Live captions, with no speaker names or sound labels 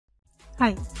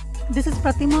Hi, this is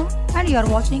Pratima and you are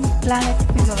watching Planet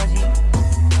Physiology.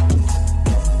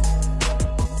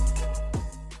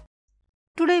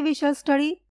 Today we shall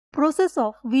study process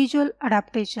of visual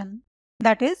adaptation,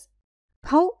 that is,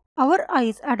 how our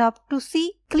eyes adapt to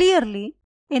see clearly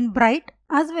in bright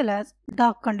as well as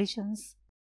dark conditions.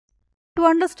 To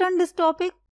understand this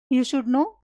topic, you should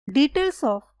know details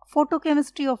of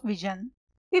photochemistry of vision.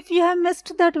 If you have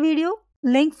missed that video,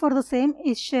 link for the same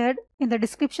is shared in the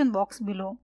description box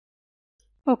below.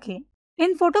 Okay,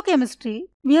 in photochemistry,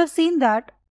 we have seen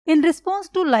that in response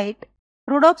to light,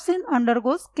 rhodopsin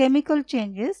undergoes chemical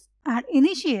changes and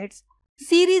initiates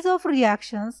series of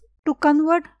reactions to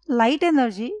convert light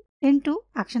energy into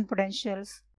action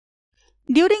potentials.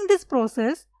 During this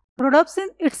process, rhodopsin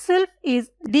itself is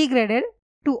degraded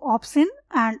to opsin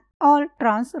and all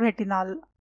trans retinal.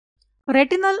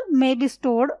 Retinal may be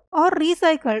stored or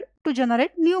recycled to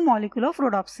generate new molecule of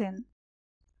rhodopsin.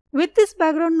 With this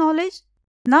background knowledge,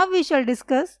 now we shall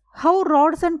discuss how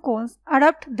rods and cones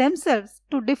adapt themselves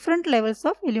to different levels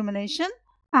of illumination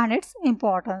and its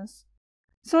importance.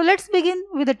 So let's begin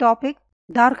with the topic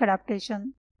dark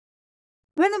adaptation.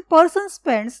 When a person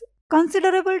spends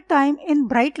considerable time in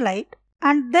bright light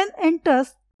and then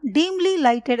enters dimly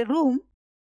lighted room,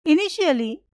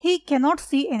 initially he cannot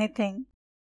see anything.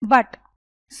 But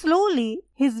slowly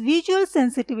his visual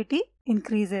sensitivity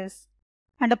increases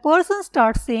and a person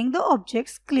starts seeing the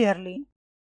objects clearly.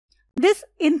 This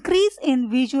increase in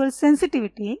visual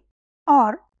sensitivity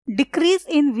or decrease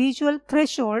in visual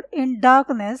threshold in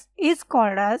darkness is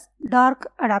called as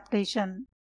dark adaptation.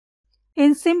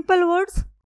 In simple words,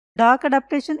 dark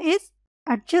adaptation is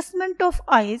adjustment of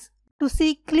eyes to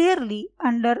see clearly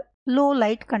under low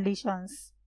light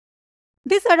conditions.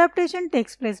 This adaptation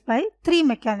takes place by three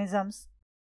mechanisms: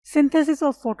 synthesis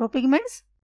of photopigments,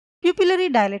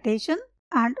 pupillary dilatation,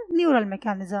 and neural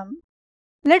mechanism.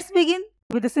 Let's begin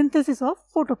with the synthesis of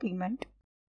photopigment.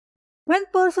 When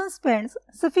person spends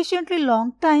sufficiently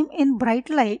long time in bright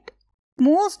light,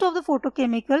 most of the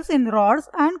photochemicals in rods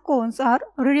and cones are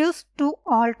reduced to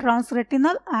all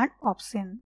transretinal and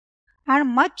opsin, and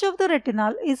much of the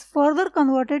retinal is further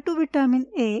converted to vitamin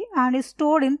A and is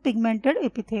stored in pigmented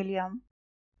epithelium.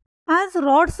 As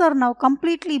rods are now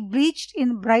completely bleached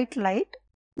in bright light,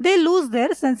 they lose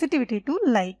their sensitivity to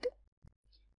light.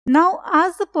 Now,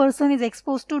 as the person is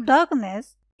exposed to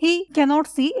darkness, he cannot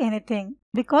see anything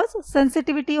because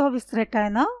sensitivity of his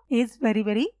retina is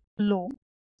very low.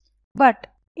 But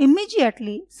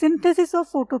immediately synthesis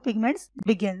of photopigments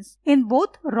begins in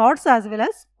both rods as well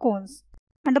as cones,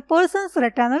 and a person's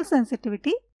retinal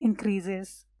sensitivity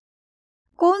increases.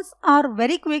 Cones are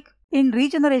very quick in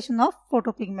regeneration of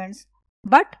photopigments,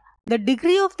 but the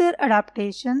degree of their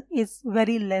adaptation is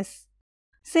very less.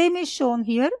 Same is shown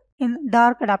here in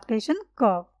dark adaptation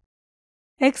curve.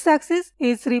 X-axis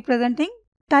is representing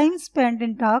time spent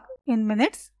in dark in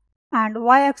minutes and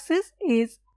Y-axis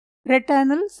is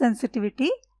retinal sensitivity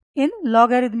in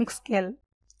logarithmic scale.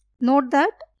 Note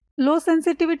that low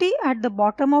sensitivity at the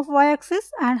bottom of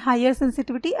Y-axis and higher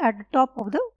sensitivity at the top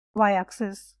of the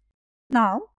Y-axis.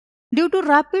 Now, due to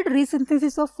rapid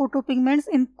resynthesis of photopigments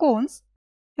in cones,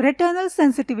 retinal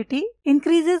sensitivity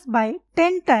increases by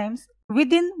 10 times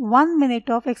within 1 minute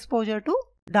of exposure to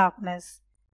darkness.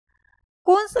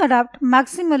 Cones adapt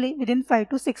maximally within 5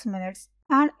 to 6 minutes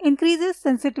and increases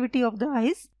sensitivity of the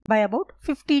eyes by about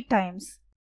 50 times.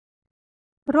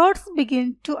 Rods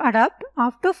begin to adapt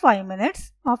after 5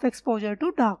 minutes of exposure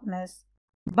to darkness,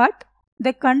 but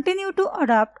they continue to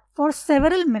adapt for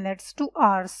several minutes to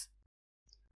hours.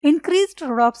 Increased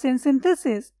rhodopsin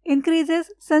synthesis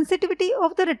increases sensitivity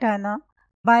of the retina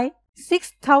by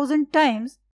 6,000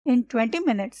 times in 20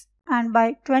 minutes and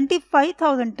by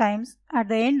 25,000 times at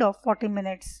the end of 40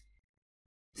 minutes.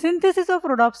 Synthesis of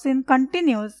rhodopsin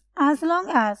continues as long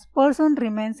as person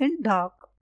remains in dark.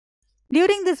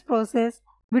 During this process,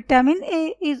 vitamin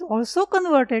A is also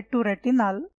converted to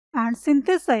retinal and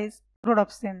synthesize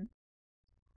rhodopsin.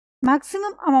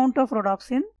 Maximum amount of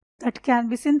rhodopsin that can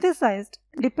be synthesized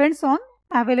depends on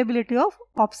availability of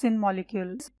opsin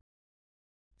molecules.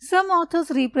 Some authors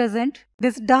represent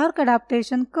this dark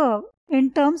adaptation curve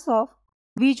in terms of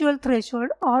visual threshold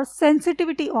or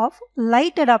sensitivity of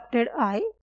light adapted eye,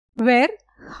 where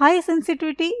high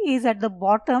sensitivity is at the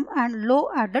bottom and low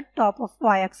at the top of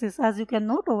Y-axis, as you can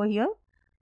note over here.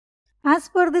 As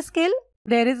per the scale,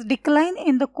 there is decline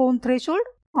in the cone threshold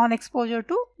on exposure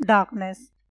to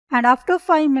darkness, and after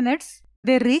 5 minutes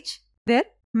they reach their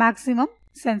maximum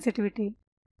sensitivity.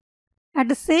 At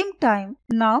the same time,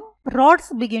 now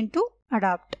rods begin to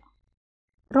adapt.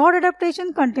 Rod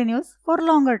adaptation continues for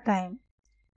longer time.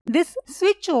 This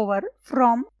switch over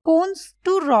from cones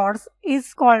to rods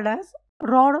is called as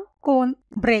rod-cone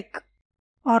break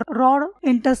or rod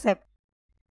intercept.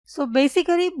 So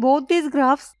basically both these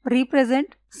graphs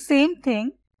represent same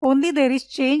thing, only there is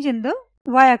change in the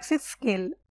y-axis scale.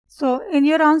 So in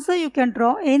your answer you can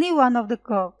draw any one of the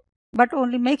curve, but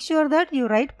only make sure that you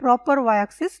write proper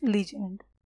y-axis legend.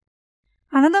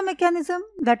 Another mechanism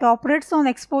that operates on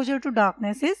exposure to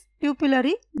darkness is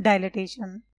pupillary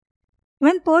dilatation.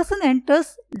 When person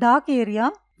enters dark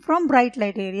area from bright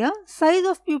light area, size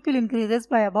of pupil increases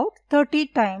by about 30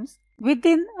 times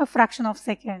within a fraction of a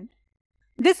second.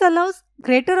 This allows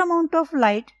greater amount of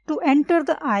light to enter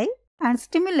the eye and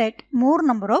stimulate more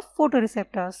number of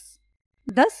photoreceptors.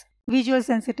 Thus, visual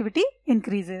sensitivity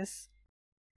increases.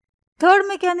 Third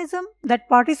mechanism that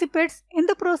participates in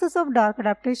the process of dark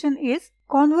adaptation is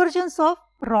convergence of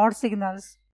rod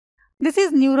signals. This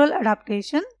is neural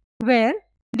adaptation where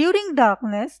during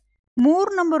darkness, more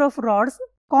number of rods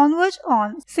converge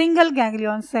on single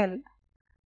ganglion cell.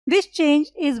 This change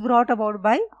is brought about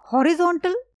by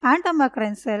horizontal and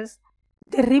amacrine cells.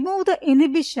 They remove the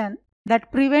inhibition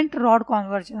that prevent rod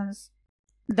convergence.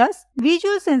 Thus,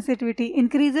 visual sensitivity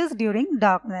increases during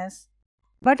darkness.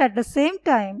 But at the same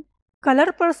time,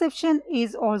 color perception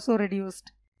is also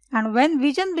reduced. And when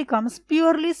vision becomes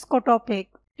purely scotopic,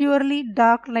 purely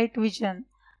dark light vision,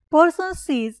 person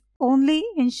sees only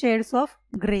in shades of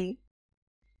grey.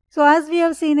 So as we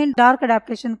have seen in dark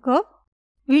adaptation curve,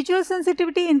 visual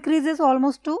sensitivity increases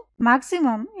almost to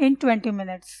maximum in 20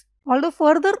 minutes, although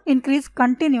further increase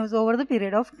continues over the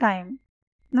period of time.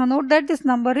 Now note that this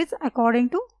number is according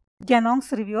to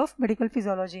Ganong's review of medical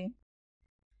physiology.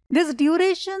 This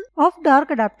duration of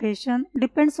dark adaptation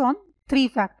depends on three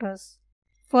factors.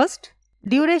 First,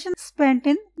 duration spent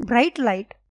in bright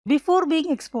light before being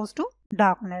exposed to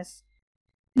darkness.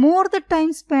 More the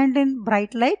time spent in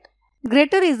bright light,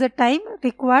 greater is the time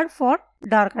required for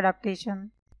dark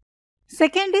adaptation.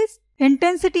 Second is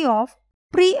intensity of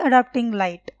pre-adapting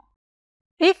light.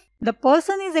 If the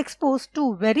person is exposed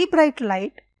to very bright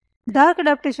light, dark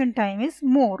adaptation time is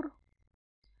more.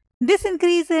 This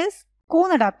increases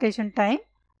cone adaptation time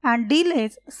and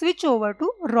delays switch over to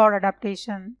rod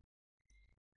adaptation.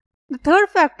 The third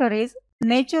factor is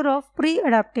nature of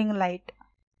pre-adapting light.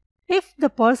 If the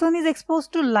person is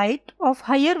exposed to light of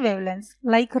higher wavelengths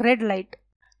like red light,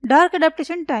 dark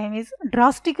adaptation time is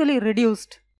drastically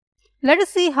reduced. Let us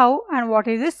see how and what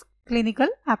is its clinical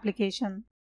application.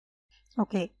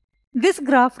 Okay, this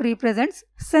graph represents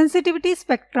sensitivity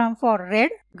spectrum for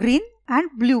red, green and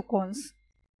blue cones.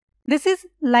 This is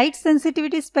light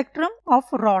sensitivity spectrum of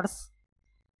rods.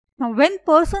 Now when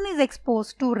person is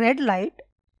exposed to red light,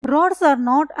 rods are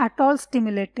not at all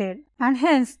stimulated and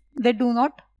hence they do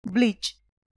not bleach.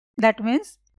 That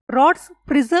means rods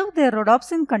preserve their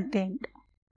rhodopsin content.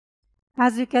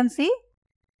 As you can see,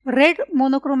 red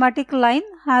monochromatic line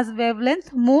has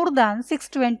wavelength more than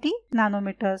 620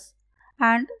 nanometers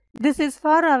and this is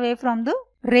far away from the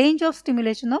range of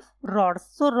stimulation of rods.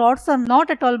 So rods are not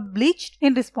at all bleached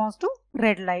in response to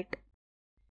red light.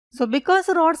 So because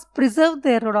rods preserve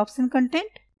their rhodopsin content,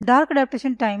 dark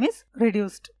adaptation time is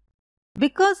reduced.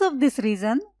 Because of this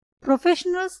reason,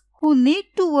 professionals who need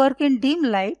to work in dim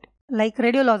light like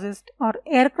radiologists or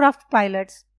aircraft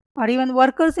pilots or even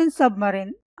workers in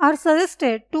submarine are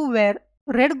suggested to wear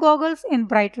red goggles in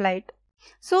bright light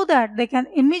so that they can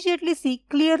immediately see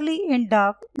clearly in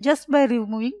dark just by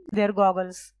removing their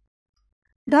goggles.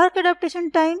 Dark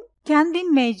adaptation time can be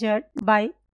measured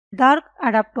by dark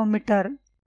adaptometer.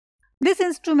 This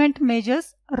instrument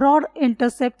measures rod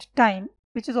intercept time,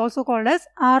 which is also called as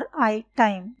RI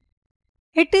time.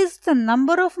 It is the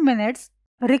number of minutes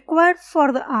required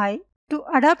for the eye to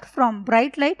adapt from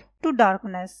bright light to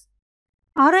darkness.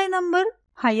 RI number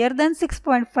higher than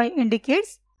 6.5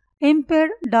 indicates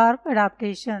impaired dark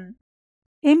adaptation.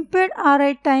 Impaired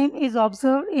RI time is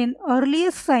observed in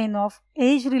earliest sign of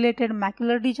age-related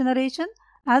macular degeneration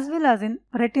as well as in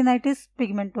retinitis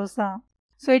pigmentosa.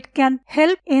 So it can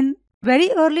help in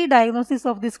very early diagnosis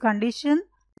of this condition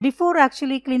before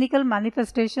actually clinical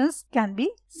manifestations can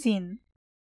be seen.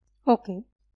 Okay,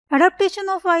 adaptation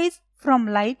of eyes from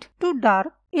light to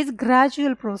dark is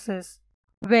gradual process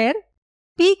where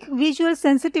peak visual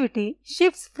sensitivity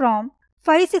shifts from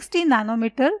 560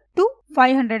 nanometer to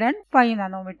 505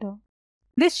 nanometer.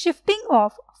 This shifting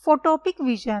of photopic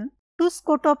vision to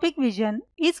scotopic vision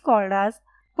is called as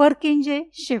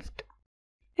Purkinje shift.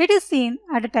 It is seen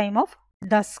at the time of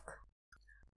dusk.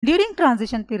 During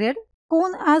transition period,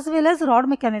 cone as well as rod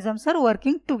mechanisms are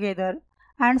working together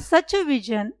and such a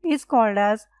vision is called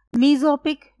as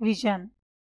mesopic vision.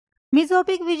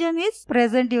 Mesopic vision is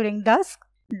present during dusk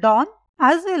dawn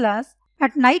as well as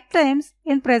at night times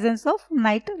in presence of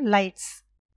night lights.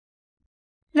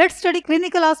 Let's study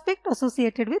clinical aspect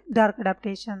associated with dark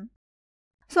adaptation.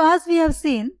 So as we have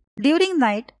seen, during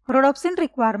night, rhodopsin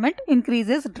requirement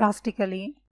increases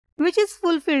drastically, which is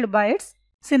fulfilled by its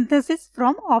synthesis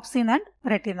from opsin and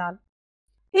retinal.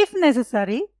 If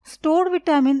necessary, stored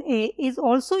vitamin A is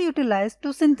also utilized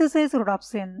to synthesize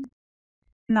rhodopsin.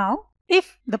 Now,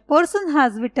 if the person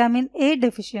has vitamin A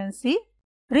deficiency,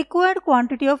 required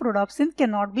quantity of rhodopsin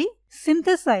cannot be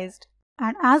synthesized,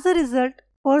 and as a result,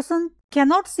 person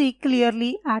cannot see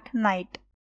clearly at night.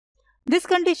 This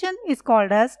condition is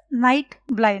called as night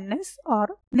blindness or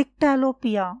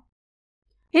nyctalopia.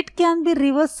 It can be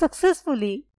reversed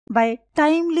successfully by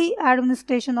timely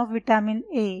administration of vitamin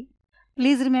A.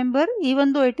 Please remember,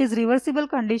 even though it is reversible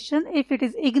condition, if it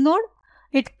is ignored,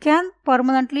 it can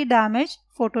permanently damage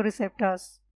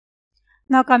photoreceptors.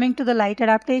 Now coming to the light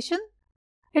adaptation,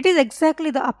 it is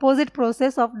exactly the opposite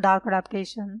process of dark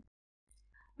adaptation.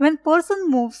 When person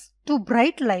moves to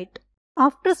bright light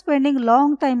after spending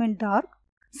long time in dark,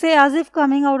 say as if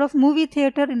coming out of movie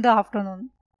theater in the afternoon,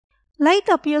 light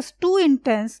appears too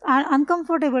intense and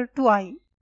uncomfortable to eye.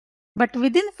 But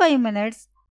within 5 minutes,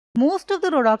 most of the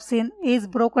rhodopsin is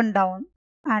broken down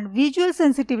and visual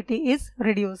sensitivity is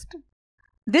reduced.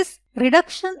 This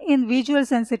reduction in visual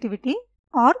sensitivity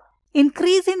or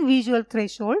increase in visual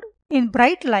threshold in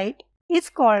bright light is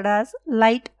called as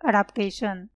light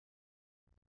adaptation.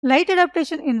 Light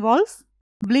adaptation involves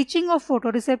bleaching of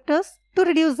photoreceptors to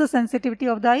reduce the sensitivity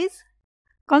of the eyes,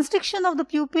 constriction of the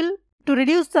pupil to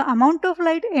reduce the amount of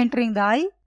light entering the eye,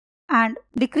 and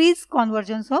decrease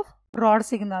convergence of rod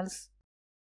signals.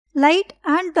 Light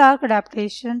and dark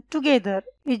adaptation together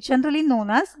is generally known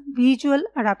as visual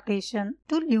adaptation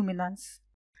to luminance.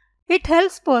 It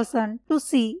helps person to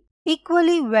see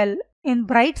equally well in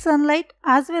bright sunlight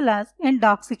as well as in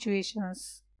dark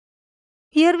situations.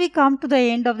 Here we come to the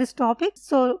end of this topic,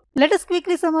 so let us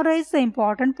quickly summarize the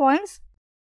important points.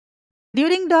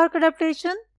 During dark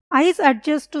adaptation, eyes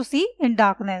adjust to see in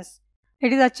darkness.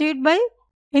 It is achieved by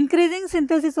increasing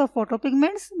synthesis of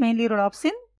photopigments, mainly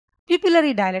rhodopsin,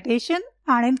 pupillary dilatation,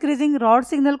 and increasing rod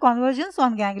signal convergence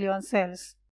on ganglion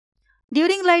cells.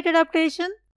 During light adaptation,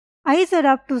 eyes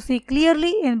adapt to see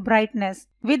clearly in brightness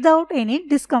without any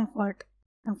discomfort.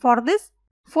 And for this,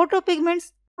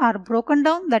 photopigments are broken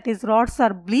down, that is, rods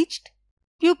are bleached,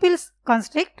 pupils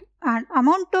constrict, and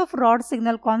amount of rod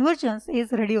signal convergence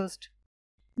is reduced.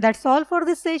 That's all for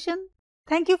this session.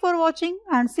 Thank you for watching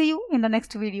and see you in the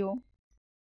next video.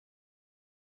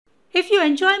 If you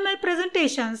enjoy my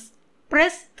presentations,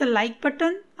 press the like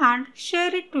button and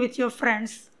share it with your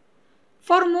friends.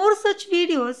 For more such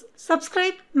videos,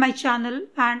 subscribe my channel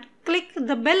and click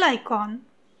the bell icon.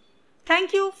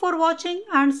 Thank you for watching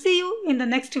and see you in the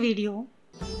next video.